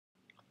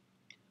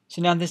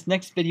So now in this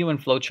next video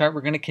and flowchart,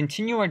 we're going to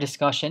continue our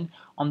discussion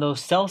on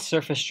those cell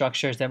surface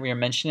structures that we are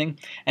mentioning,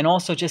 and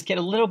also just get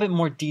a little bit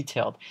more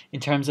detailed in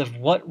terms of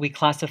what we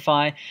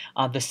classify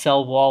the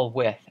cell wall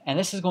with. And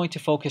this is going to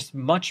focus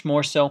much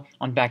more so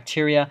on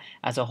bacteria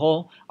as a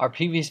whole. Our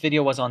previous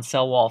video was on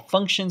cell wall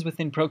functions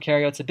within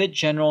prokaryotes, a bit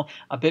general,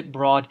 a bit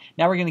broad.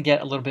 Now we're going to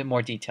get a little bit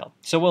more detailed.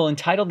 So we'll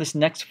entitle this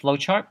next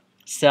flowchart,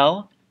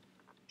 Cell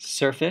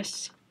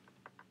Surface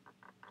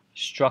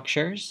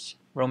Structures,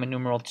 Roman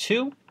numeral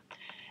 2.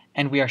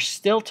 And we are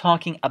still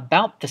talking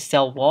about the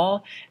cell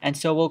wall, and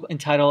so we'll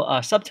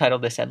subtitle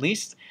this at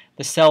least,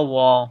 the cell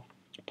wall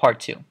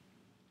part 2.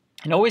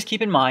 And always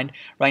keep in mind,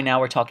 right now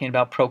we're talking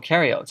about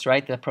prokaryotes,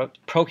 right? The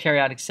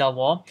prokaryotic cell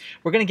wall.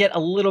 We're going to get a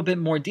little bit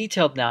more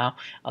detailed now,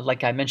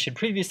 like I mentioned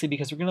previously,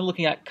 because we're going to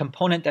look at a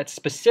component that's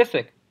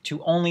specific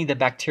to only the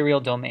bacterial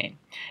domain.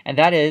 And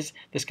that is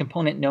this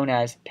component known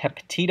as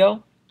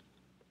peptido.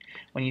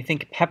 When you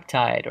think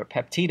peptide or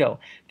peptido,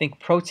 think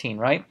protein,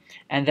 right?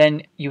 And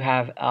then you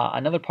have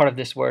another part of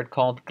this word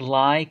called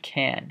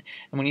glycan. And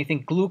when you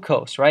think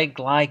glucose, right?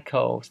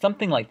 Glyco,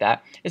 something like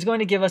that, is going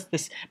to give us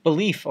this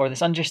belief or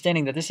this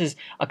understanding that this is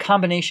a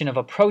combination of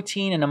a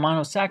protein and a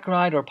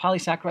monosaccharide or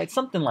polysaccharide,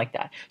 something like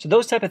that. So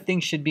those type of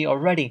things should be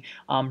already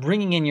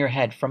ringing in your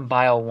head from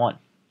Bio 1.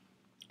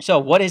 So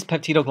what is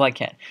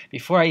peptidoglycan?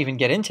 Before I even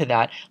get into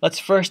that, let's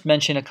first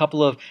mention a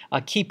couple of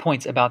key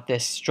points about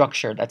this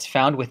structure that's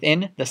found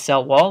within the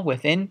cell wall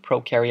within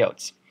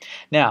prokaryotes.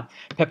 Now,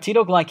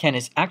 peptidoglycan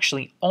is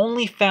actually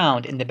only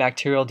found in the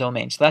bacterial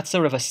domain. So that's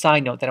sort of a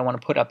side note that I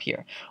want to put up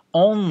here.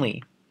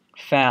 Only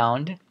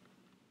found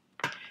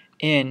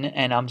in,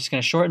 and I'm just going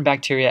to shorten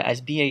bacteria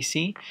as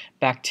BAC,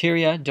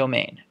 bacteria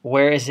domain.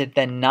 Where is it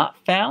then not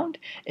found?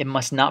 It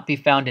must not be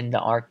found in the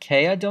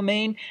archaea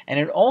domain, and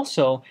it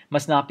also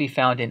must not be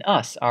found in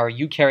us, our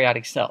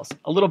eukaryotic cells.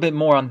 A little bit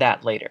more on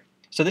that later.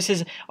 So this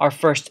is our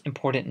first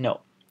important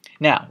note.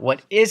 Now,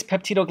 what is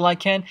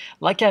peptidoglycan?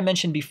 Like I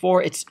mentioned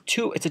before, it's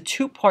a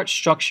two-part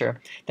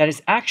structure that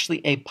is actually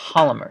a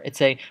polymer.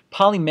 It's a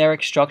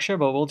polymeric structure,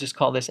 but we'll just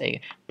call this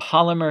a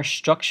polymer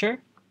structure.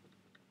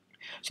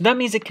 So that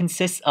means it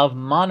consists of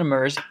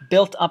monomers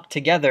built up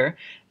together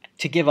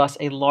to give us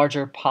a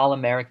larger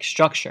polymeric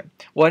structure.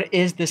 What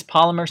is this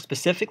polymer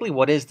specifically?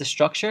 What is the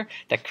structure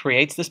that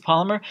creates this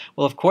polymer?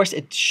 Well, of course,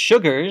 it's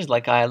sugars,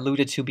 like I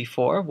alluded to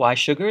before. Why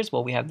sugars?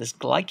 Well, we have this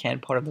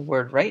glycan part of the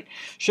word, right?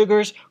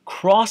 Sugars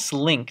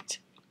cross-linked,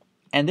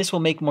 and this will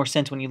make more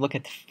sense when you look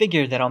at the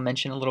figure that I'll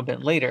mention a little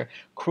bit later,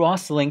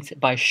 cross-linked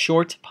by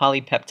short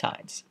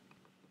polypeptides.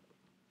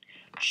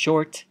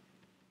 Short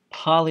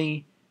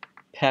polypeptides.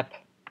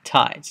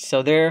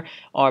 So there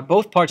are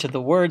both parts of the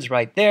words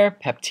right there,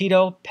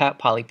 peptido,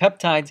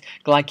 polypeptides,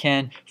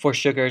 glycan for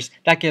sugars.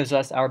 That gives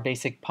us our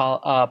basic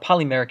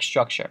polymeric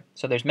structure.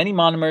 So there's many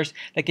monomers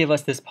that give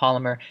us this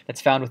polymer that's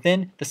found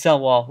within the cell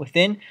wall,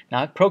 within,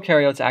 not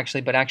prokaryotes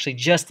actually, but actually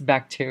just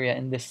bacteria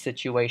in this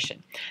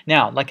situation.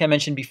 Now, like I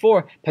mentioned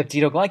before,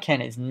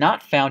 peptidoglycan is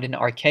not found in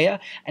archaea,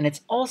 and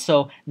it's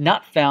also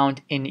not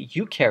found in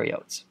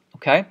eukaryotes.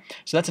 Okay,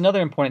 so that's another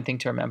important thing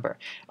to remember.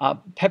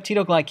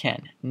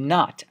 Peptidoglycan,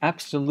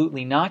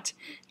 absolutely not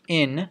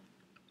in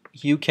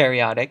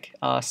eukaryotic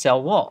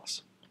cell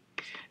walls.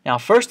 Now,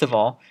 first of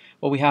all,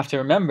 what we have to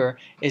remember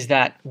is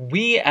that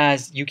we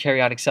as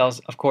eukaryotic cells,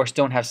 of course,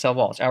 don't have cell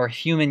walls. Our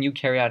human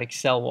eukaryotic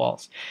cell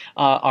walls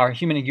are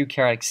human and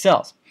eukaryotic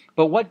cells.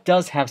 But what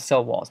does have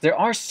cell walls? There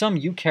are some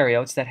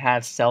eukaryotes that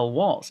have cell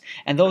walls,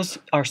 and those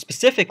are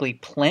specifically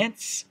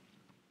plants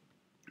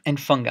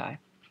and fungi.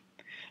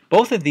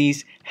 Both of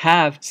these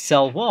have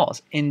cell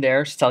walls in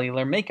their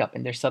cellular makeup,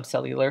 in their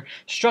subcellular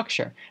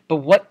structure. But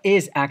what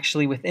is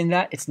actually within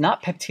that? It's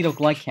not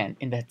peptidoglycan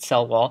in that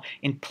cell wall.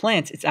 In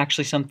plants, it's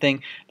actually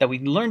something that we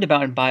learned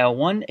about in Bio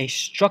 1, a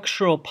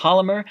structural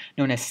polymer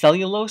known as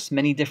cellulose,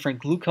 many different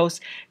glucose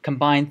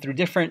combined through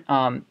different,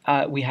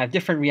 we have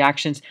different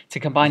reactions to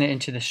combine it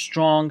into the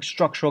strong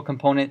structural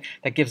component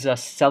that gives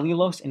us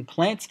cellulose in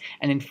plants.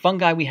 And in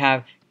fungi, we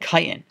have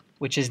chitin,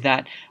 which is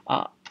that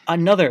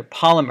another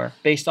polymer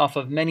based off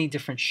of many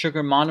different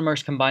sugar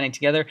monomers combining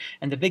together.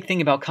 And the big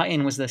thing about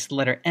chitin was this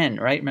letter N,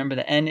 right? Remember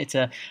the N? It's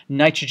a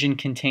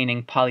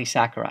nitrogen-containing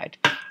polysaccharide.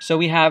 So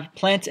we have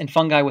plants and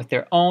fungi with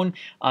their own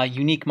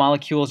unique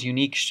molecules,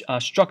 unique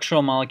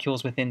structural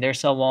molecules within their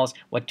cell walls.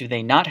 What do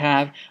they not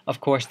have? Of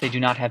course, they do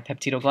not have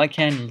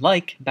peptidoglycan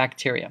like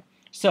bacteria.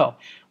 So,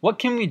 what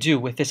can we do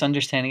with this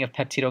understanding of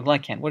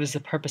peptidoglycan? What is the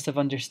purpose of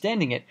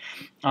understanding it?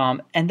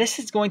 And this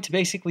is going to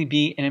basically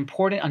be an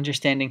important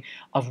understanding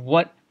of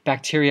what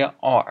bacteria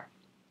are.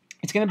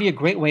 It's going to be a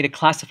great way to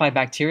classify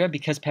bacteria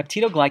because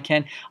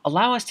peptidoglycan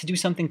allow us to do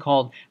something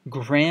called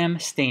gram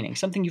staining,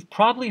 something you've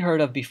probably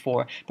heard of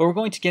before, but we're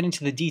going to get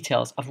into the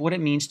details of what it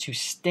means to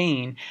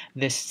stain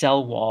this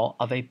cell wall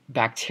of a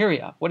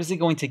bacteria. What is it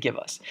going to give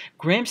us?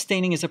 Gram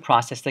staining is a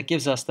process that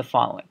gives us the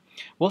following.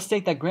 We'll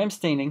state that gram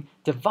staining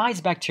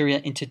divides bacteria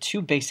into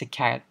two basic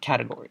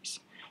categories.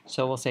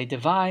 So we'll say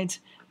divides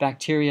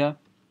bacteria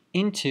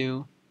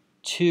into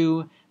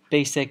two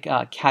basic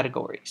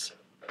categories.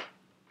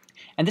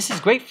 And this is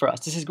great for us.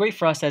 This is great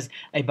for us as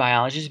a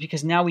biologist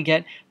because now we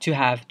get to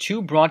have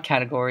two broad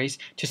categories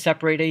to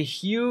separate a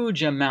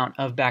huge amount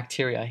of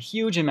bacteria, a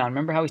huge amount.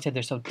 Remember how we said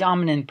they're so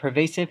dominant and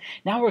pervasive?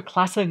 Now we're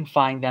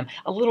classifying them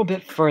a little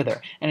bit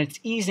further, and it's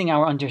easing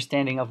our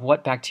understanding of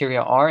what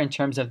bacteria are in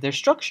terms of their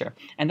structure.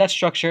 And that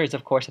structure is,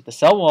 of course, at the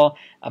cell wall,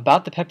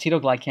 about the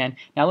peptidoglycan.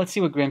 Now let's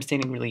see what gram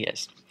staining really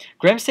is.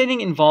 Gram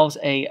staining involves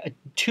a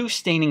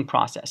two-staining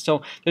process.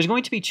 So there's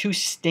going to be two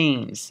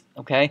stains,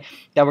 okay,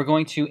 that we're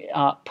going to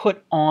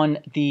put on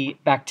the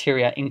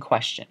bacteria in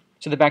question.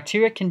 So the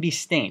bacteria can be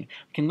stained.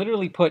 We can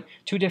literally put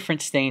two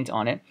different stains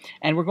on it,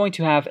 and we're going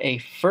to have a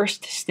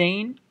first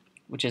stain,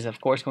 which is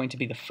of course going to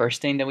be the first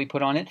stain that we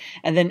put on it,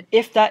 and then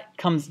if that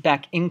comes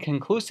back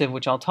inconclusive,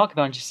 which I'll talk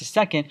about in just a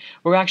second,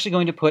 we're actually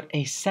going to put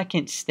a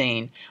second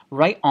stain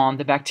right on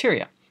the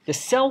bacteria. The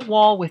cell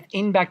wall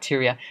within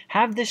bacteria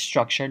have this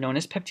structure known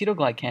as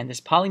peptidoglycan, this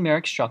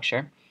polymeric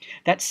structure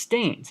that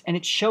stains, and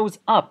it shows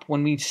up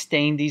when we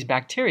stain these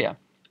bacteria.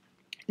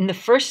 In the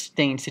first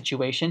stain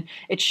situation,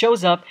 it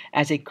shows up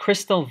as a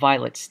crystal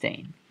violet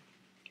stain.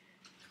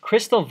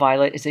 Crystal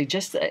violet is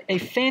just a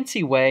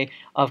fancy way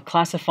of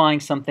classifying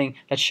something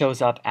that shows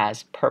up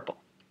as purple.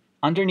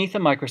 Underneath a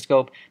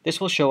microscope,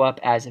 this will show up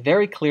as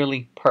very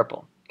clearly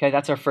purple. Okay,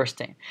 that's our first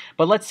stain.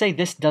 But let's say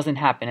this doesn't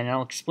happen, and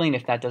I'll explain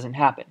if that doesn't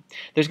happen.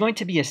 There's going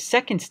to be a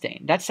second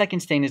stain. That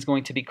second stain is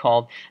going to be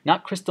called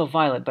not crystal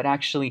violet, but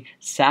actually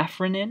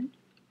safranin,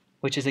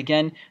 which is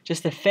again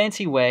just a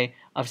fancy way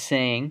of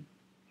saying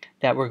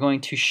that we're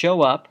going to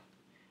show up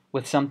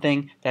with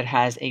something that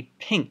has a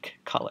pink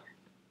color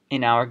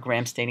in our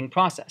gram staining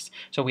process.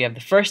 So we have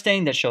the first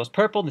stain that shows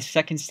purple, the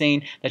second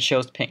stain that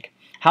shows pink.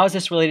 How is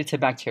this related to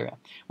bacteria?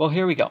 Well,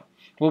 here we go.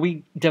 Well,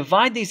 we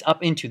divide these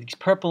up into these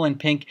purple and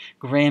pink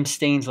gram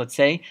stains, let's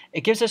say.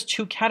 It gives us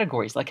two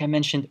categories, like I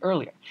mentioned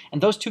earlier.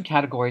 And those two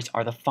categories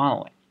are the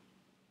following.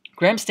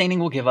 Gram staining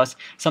will give us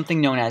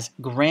something known as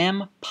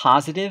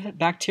gram-positive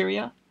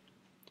bacteria.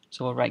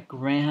 So we'll write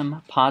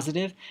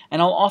gram-positive,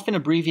 and I'll often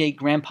abbreviate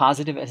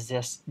gram-positive as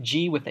this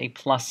G with a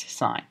plus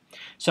sign.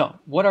 So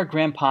what are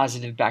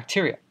gram-positive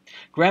bacteria?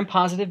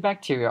 Gram-positive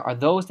bacteria are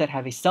those that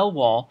have a cell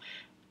wall.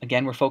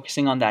 Again, we're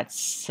focusing on that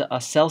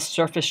cell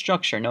surface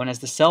structure known as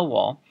the cell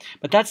wall.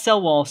 But that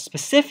cell wall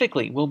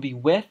specifically will be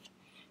with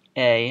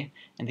and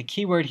the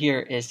key word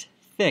here is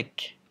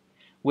thick,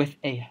 with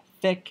a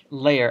thick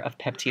layer of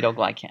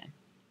peptidoglycan.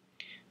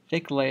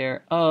 Thick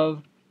layer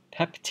of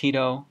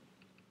peptidoglycan.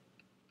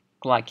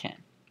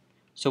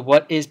 So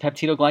what is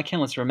peptidoglycan?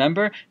 Let's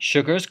remember,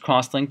 sugars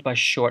cross-linked by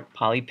short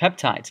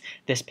polypeptides.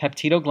 This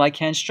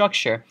peptidoglycan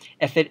structure,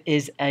 if it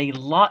is a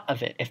lot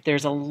of it, if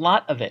there's a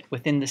lot of it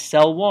within the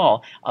cell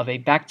wall of a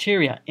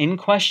bacteria in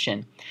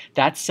question,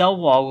 that cell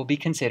wall will be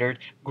considered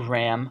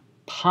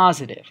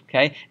gram-positive,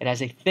 okay? It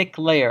has a thick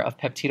layer of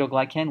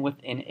peptidoglycan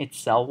within its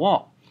cell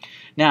wall.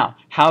 Now,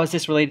 how is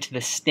this related to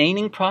the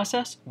staining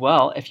process?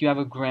 Well, if you have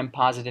a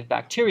gram-positive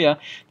bacteria,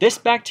 this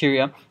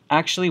bacteria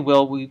actually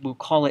we will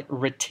call it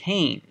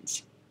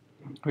retains.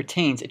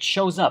 It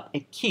shows up,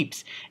 it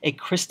keeps a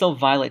crystal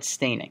violet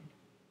staining.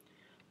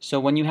 So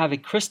when you have a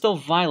crystal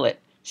violet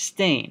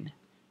stain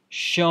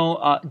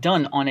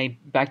done on a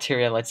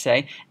bacteria, let's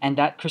say, and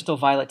that crystal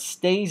violet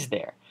stays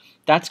there,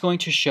 that's going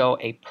to show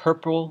a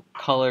purple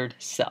colored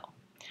cell.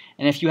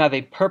 And if you have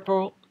a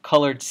purple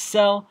colored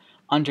cell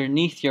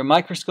underneath your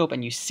microscope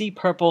and you see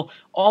purple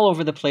all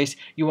over the place,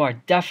 you are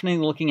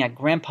definitely looking at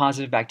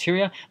gram-positive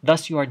bacteria.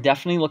 Thus, you are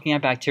definitely looking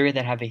at bacteria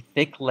that have a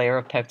thick layer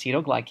of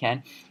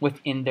peptidoglycan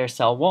within their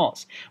cell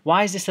walls.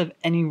 Why is this of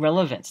any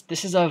relevance?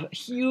 This is of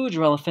huge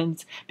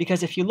relevance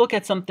because if you look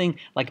at something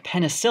like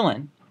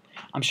penicillin,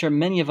 I'm sure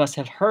many of us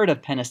have heard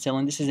of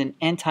penicillin. This is an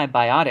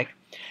antibiotic.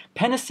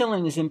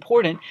 Penicillin is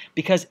important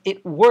because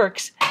it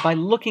works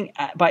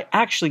by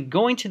actually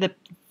going to the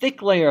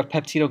thick layer of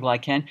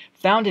peptidoglycan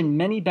found in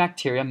many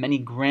bacteria, many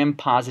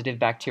gram-positive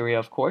bacteria,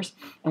 of course.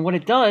 And what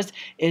it does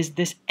is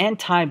this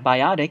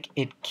antibiotic,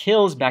 it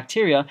kills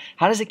bacteria.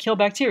 How does it kill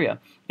bacteria?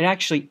 It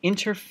actually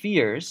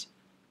interferes,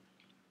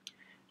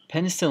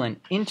 penicillin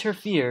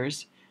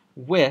interferes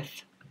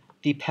with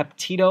the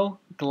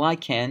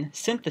peptidoglycan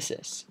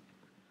synthesis.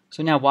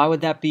 So now, why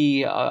would that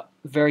be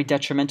very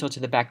detrimental to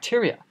the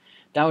bacteria?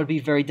 That would be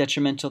very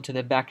detrimental to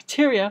the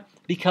bacteria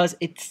because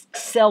its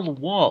cell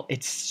wall,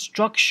 its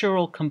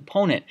structural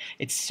component,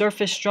 its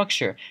surface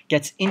structure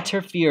gets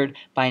interfered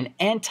by an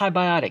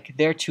antibiotic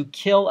there to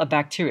kill a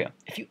bacteria.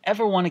 If you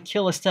ever want to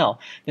kill a cell,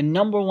 the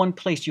number one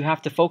place you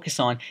have to focus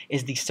on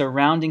is the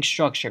surrounding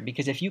structure,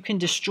 because if you can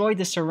destroy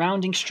the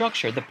surrounding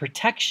structure, the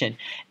protection,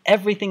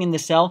 everything in the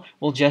cell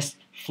will just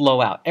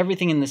flow out.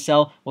 Everything in the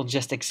cell will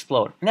just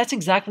explode. And that's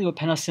exactly what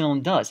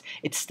penicillin does.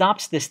 It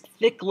stops this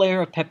thick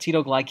layer of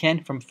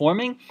peptidoglycan from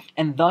forming,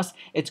 and thus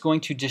it's going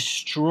to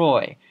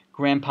destroy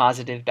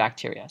gram-positive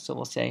bacteria. So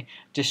we'll say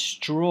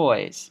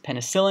destroys.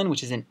 Penicillin,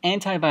 which is an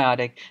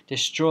antibiotic,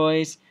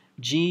 destroys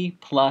G+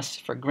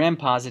 for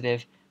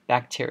gram-positive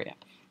bacteria.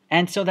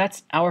 And so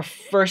that's our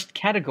first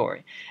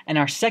category. And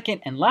our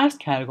second and last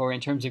category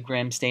in terms of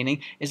gram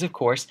staining is, of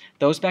course,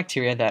 those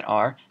bacteria that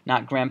are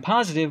not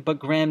gram-positive but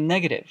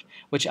gram-negative,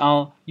 which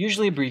I'll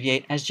usually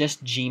abbreviate as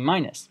just G-.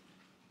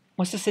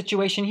 What's the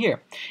situation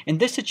here? In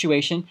this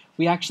situation,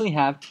 we actually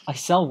have a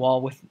cell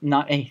wall with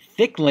not a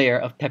thick layer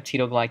of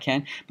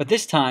peptidoglycan, but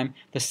this time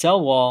the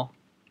cell wall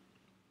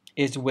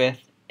is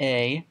with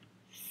a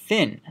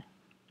thin.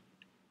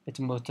 It's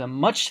with a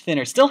much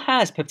thinner, still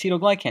has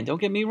peptidoglycan,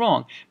 don't get me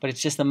wrong, but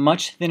it's just a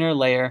much thinner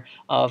layer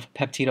of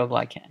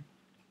peptidoglycan.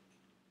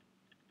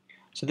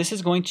 So this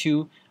is going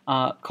to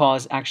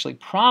cause actually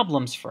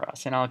problems for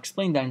us, and I'll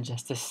explain that in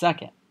just a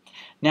second.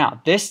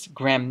 Now, this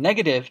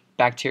gram-negative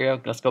bacteria,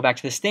 let's go back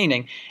to the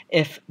staining.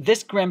 If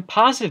this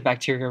gram-positive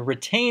bacteria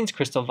retains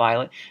crystal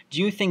violet,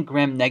 do you think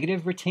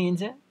gram-negative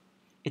retains it?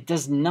 It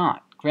does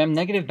not.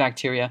 Gram-negative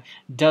bacteria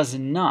does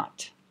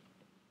not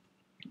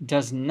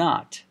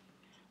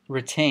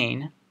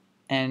retain,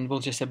 and we'll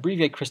just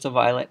abbreviate crystal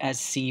violet as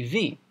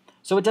CV.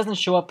 So it doesn't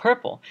show up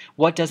purple.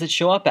 What does it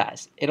show up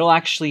as? It'll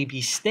actually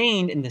be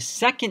stained in the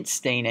second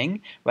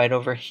staining, right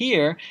over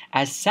here,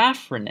 as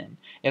safranin.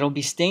 It'll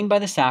be stained by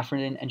the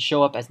safranin and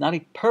show up as not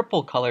a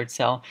purple colored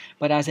cell,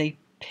 but as a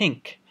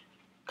pink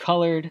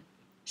colored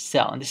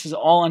cell. And this is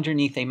all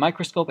underneath a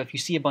microscope. If you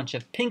see a bunch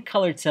of pink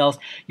colored cells,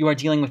 you are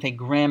dealing with a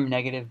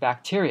gram-negative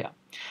bacteria.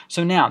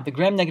 So now, the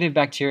gram-negative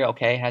bacteria,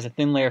 okay, has a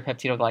thin layer of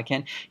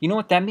peptidoglycan. You know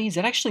what that means?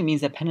 That actually means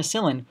that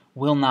penicillin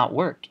will not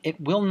work. It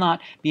will not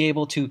be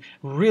able to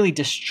really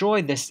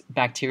destroy this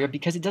bacteria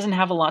because it doesn't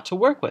have a lot to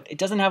work with. It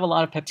doesn't have a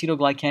lot of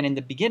peptidoglycan in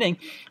the beginning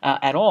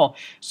at all,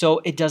 so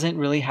it doesn't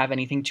really have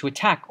anything to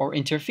attack or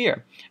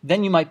interfere.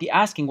 Then you might be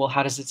asking, well,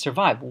 how does it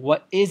survive?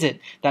 What is it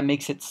that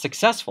makes it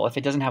successful if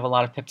it doesn't have a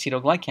lot of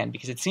peptidoglycan?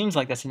 Because it seems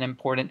like that's an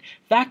important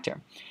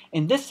factor.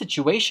 In this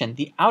situation,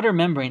 the outer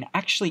membrane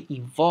actually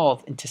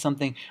evolved into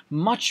something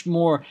much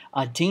more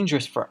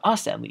dangerous for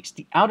us, at least.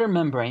 The outer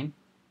membrane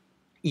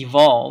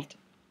evolved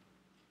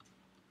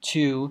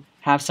to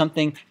have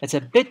something that's a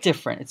bit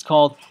different. It's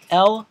called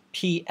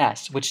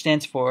LPS, which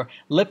stands for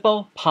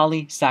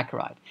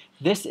lipopolysaccharide.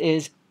 This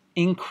is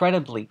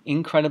incredibly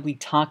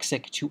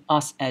toxic to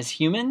us as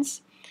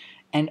humans,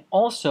 and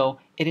also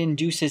it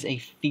induces a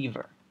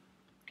fever.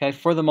 Okay,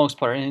 for the most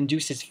part, it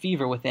induces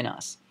fever within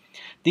us.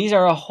 These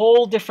are a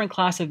whole different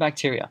class of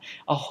bacteria,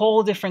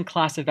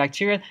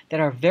 that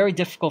are very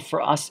difficult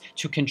for us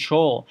to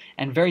control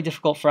and very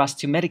difficult for us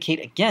to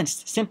medicate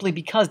against simply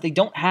because they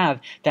don't have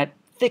that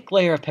thick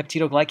layer of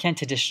peptidoglycan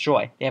to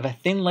destroy. They have a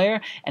thin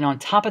layer, and on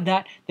top of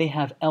that, they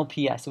have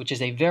LPS, which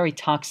is a very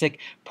toxic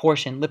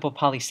portion,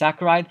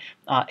 lipopolysaccharide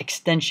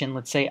extension,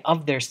 let's say,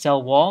 of their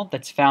cell wall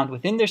that's found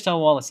within their cell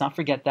wall. Let's not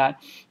forget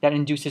that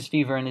induces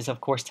fever and is,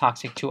 of course,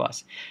 toxic to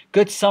us.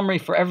 Good summary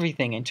for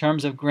everything in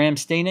terms of gram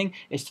staining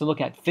is to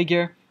look at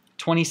figure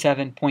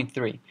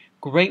 27.3.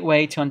 Great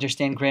way to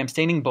understand gram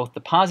staining, both the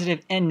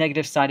positive and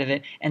negative side of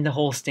it, and the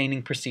whole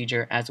staining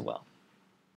procedure as well.